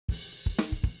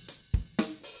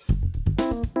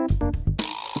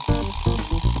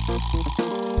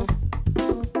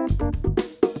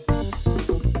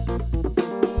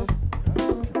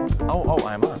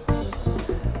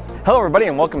Hello everybody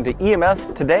and welcome to EMS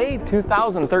Today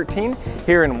 2013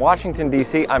 here in Washington,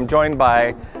 D.C. I'm joined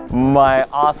by my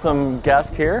awesome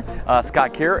guest here,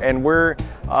 Scott Kier, and we're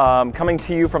coming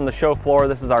to you from the show floor.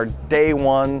 This is our day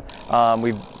one.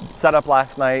 We've set up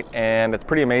last night and it's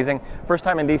pretty amazing. First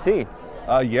time in D.C.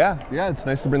 Yeah, it's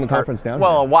nice to bring the conference down.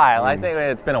 Well, here. a while. I think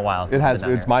it's been a while since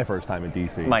it's my first time in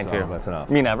D.C. Mine so too. That's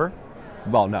enough. Me never?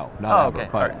 Well, no, not ever, okay.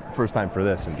 but Right. first time for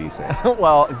this in D.C.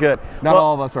 Well, good. Not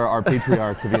all of us are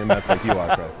patriarchs of EMS like you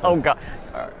are, Chris. Oh God,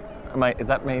 does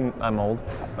that mean I'm old,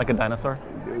 like a dinosaur?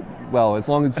 Well, as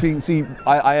long as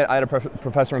I had a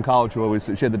professor in college who always,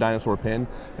 she had the dinosaur pin,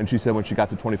 and she said when she got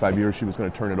to 25 years she was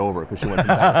going to turn it over because she went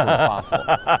from dinosaur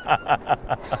to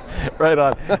fossil. Right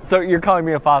on. So you're calling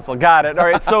me a fossil. Got it. All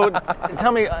right. So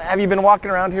tell me, have you been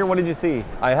walking around here? What did you see?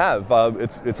 I have.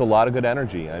 It's a lot of good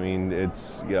energy. I mean,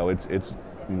 it's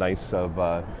nice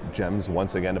of Gems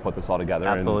once again to put this all together.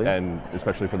 Absolutely. And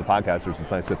especially for the podcasters,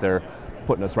 it's nice that they're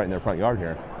putting us right in their front yard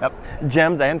here. Yep.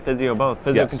 Gems and Physio both.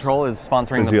 Physio Yes. Control is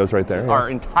sponsoring Physio's right there, yeah.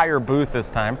 our entire booth this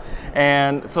time.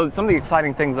 And so some of the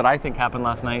exciting things that I think happened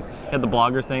last night, you had the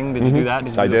blogger thing. Did you do that?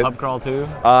 Did you do the pub crawl too?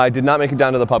 I did not make it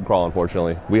down to the pub crawl,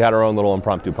 unfortunately. We had our own little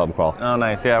impromptu pub crawl. Oh,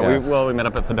 nice. Yeah. Yes. We met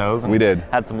up at Fido's and we did.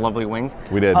 Had some lovely wings.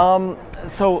 We did.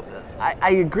 So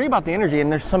I agree about the energy,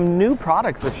 and there's some new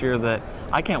products this year that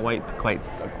I can't wait to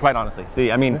quite honestly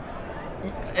see. I mean,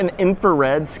 an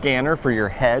infrared scanner for your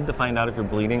head to find out if you're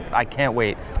bleeding. I can't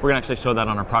wait. We're gonna actually show that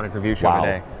on our product review show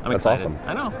today. I'm That's excited. awesome.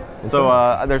 I know. That's so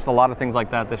awesome. there's a lot of things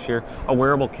like that this year. A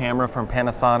wearable camera from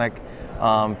Panasonic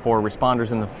for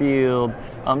responders in the field.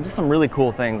 Just some really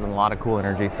cool things and a lot of cool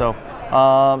energy. So,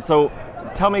 so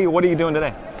tell me, what are you doing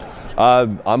today?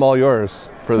 I'm all yours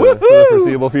for the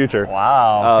foreseeable future.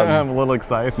 Wow, I'm a little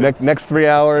excited. Next 3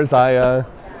 hours,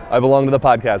 I belong to the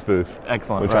podcast booth.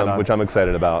 Excellent. Which I'm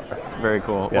excited about. Very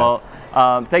cool. Yes.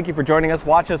 Well, thank you for joining us.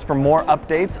 Watch us for more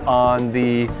updates on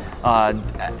the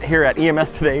here at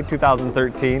EMS Today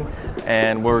 2013,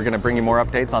 and we're going to bring you more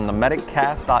updates on the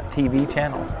MedicCast TV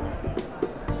channel.